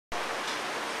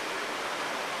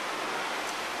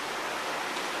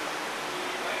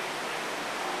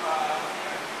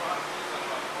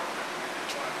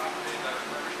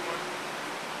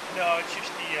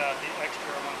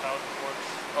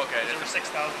for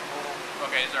 6,000 total.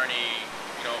 Okay, is there any,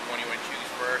 you know, one you want to choose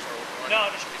first or which one?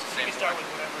 No, just it's the you same can start one. with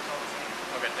whatever's all the same.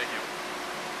 Okay, thank you.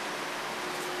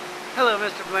 Hello,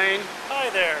 Mr. Blaine.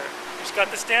 Hi there. Just got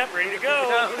the stamp ready to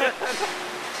go. I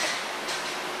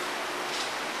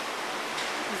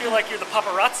feel like you're the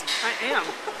paparazzi. I am.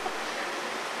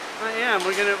 I am.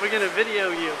 We're gonna video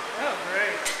you. Oh,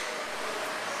 great.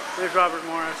 There's Robert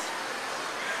Morris.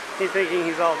 He's thinking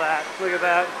he's all that. Look at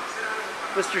that.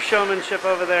 Mr. Showmanship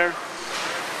over there.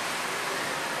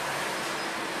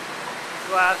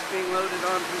 Glass being loaded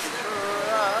onto the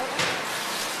truck.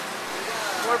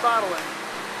 More bottling.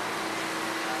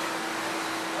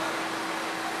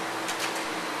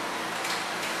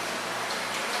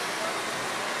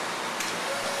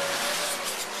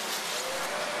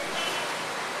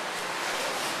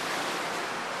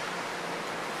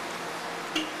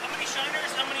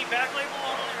 How many back label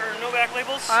or no back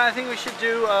labels? I think we should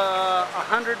do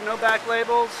 100 no back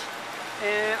labels,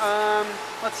 and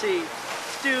let's see,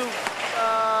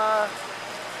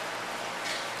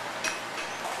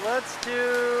 let's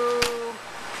do,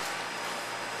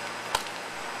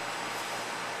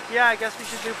 yeah, I guess we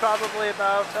should do probably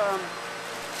about,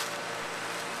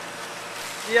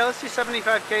 yeah, let's do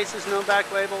 75 cases, no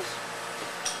back labels,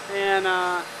 and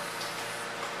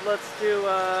let's do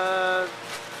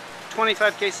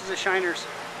 25 cases of shiners.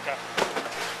 Okay.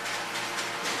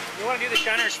 You want to do the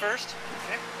shiners first?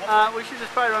 Okay. We should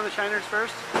just probably run the shiners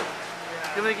first. Yeah.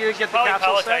 Then we get the probably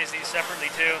capsules palletize set. these separately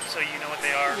too, so you know what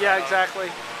they are. Yeah,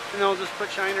 exactly. And then we'll just put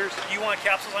shiners. You want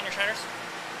capsules on your shiners?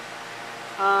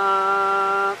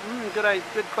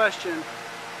 Good question.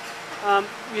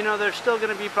 You know, there's still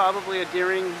going to be probably a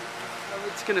Deering.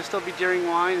 It's going to still be Deering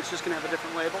wine. It's just going to have a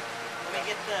different label. Let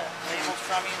me get the labels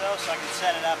from you though, so I can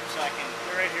set it up so I can.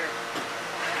 They're right here.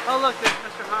 Oh, look, there's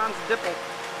Mr. Hans Dipple.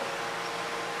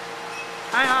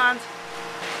 Hi, Hans.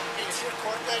 Hey, you see a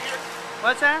cork guy here?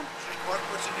 What's that? See a cork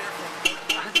person here from...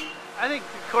 I think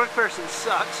the cork person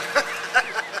sucks.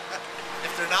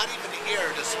 If they're not even here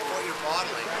to support your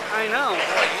bottling, I know.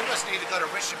 boy, you must need to go to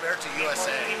Richemberto,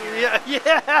 USA. Yeah,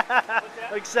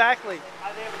 exactly.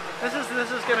 This is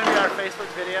going to be our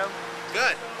Facebook video.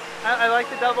 Good. I like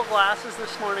the double glasses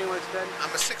this morning. Looks good. I'm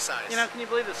a 6 size. You know, can you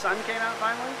believe the sun came out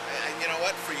finally? You know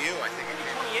what? For you, I think it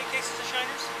came. 28 cases of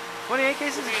shiners? 28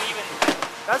 cases? I mean, even.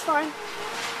 That's fine.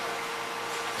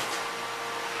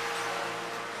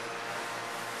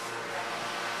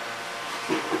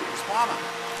 It's Mama.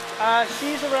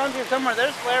 She's around here somewhere.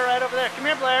 There's Blair right over there. Come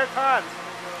here, Blair. Todd.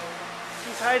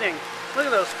 She's hiding. Look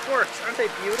at those corks. Aren't they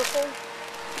beautiful?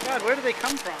 God, where do they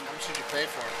come from? How much did you pay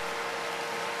for them?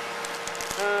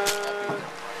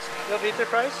 They'll beat their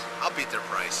price? I'll beat their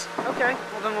price. Okay.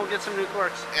 Well, then we'll get some new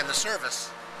corks. And the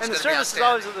service. And the service is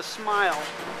always with a smile.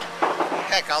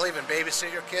 Heck, I'll even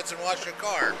babysit your kids and watch your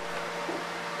car.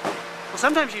 Well,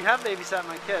 sometimes you have babysat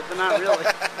my kid, but not really.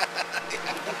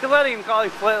 You're letting him call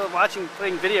you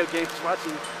playing video games,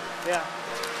 watching. Yeah.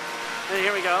 And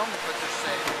here we go. What they're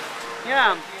saying.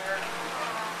 Yeah.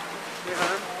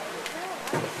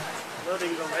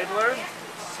 Loading the labeler.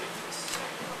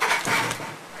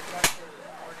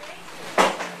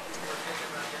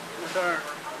 With our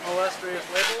illustrious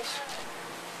labels.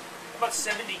 About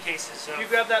 70 cases. So You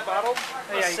grab that bottle? Oh,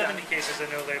 about yeah, 70 cases of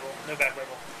no label, no back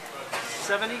label.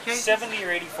 70 cases? 70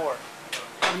 or 84.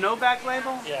 Of no back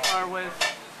label? Yeah. Or with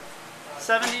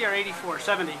 70 or 84?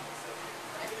 70.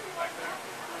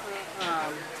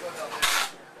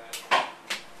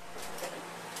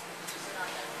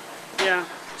 Yeah.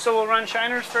 So we'll run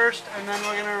shiners first, and then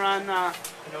we're gonna run No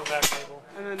back label.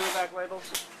 and then no back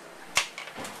labels.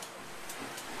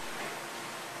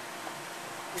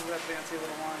 Look at that fancy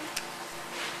little wine.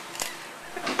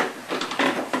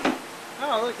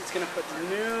 Oh, look, it's gonna put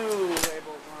new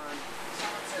labels on.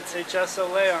 It'd say Just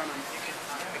Soleil on them.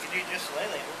 We could do just lay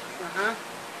labels. Uh-huh.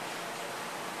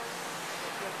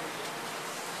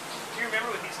 Do you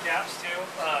remember with these caps too?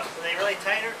 Are they really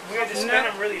tighter? We had to spin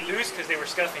them really loose because they were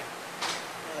stuffing.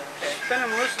 Spin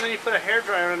them loose and then you put a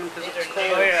hairdryer on them because it's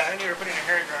cold. Oh yeah, I knew you were putting a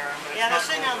hair dryer on. But Yeah, it's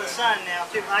they're sitting not out in the cold. sun now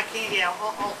too. I can't. Yeah,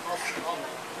 I'll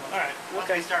All right. once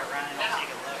Okay. we start running, I'll take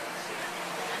a look.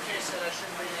 Okay, said I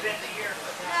shouldn't bring It's been a year.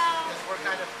 because we're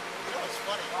kind of, you know, it's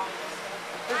funny.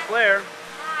 There's Blair.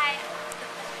 Hi.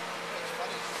 It's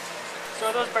funny.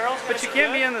 So are those barrels? But you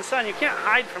can't be in the sun. You can't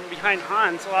hide from behind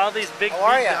Hans. So all these big How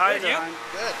are feet to ya? hide Good, you? behind.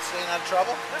 Good. Staying out of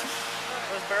trouble?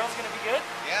 Those barrels gonna be good?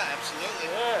 Yeah, absolutely.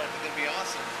 Good. They're going to be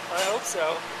awesome. I hope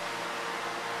so.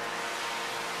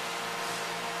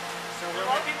 So Are a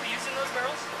lot of people using those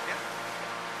barrels?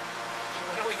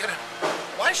 When are we going to...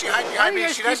 Why does she hide behind do you me?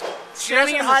 guys She keep doesn't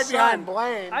standing in the hide sun? behind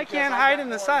Blaine. I because can't hide got in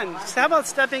the more sun. behind. So how about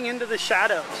stepping into the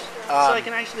shadows so I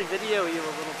can actually video you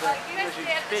a little bit You guys as you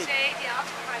stay at the speak? shade, yeah, I'll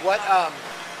provide What, you.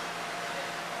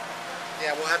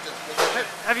 yeah, we'll have to,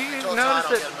 Have you I told noticed Todd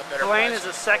I'll get him a that better Blaine price is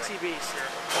a on it. sexy beast?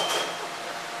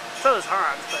 So is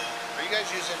Hans, but Are you guys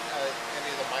using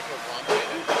any of the micro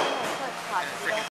combo?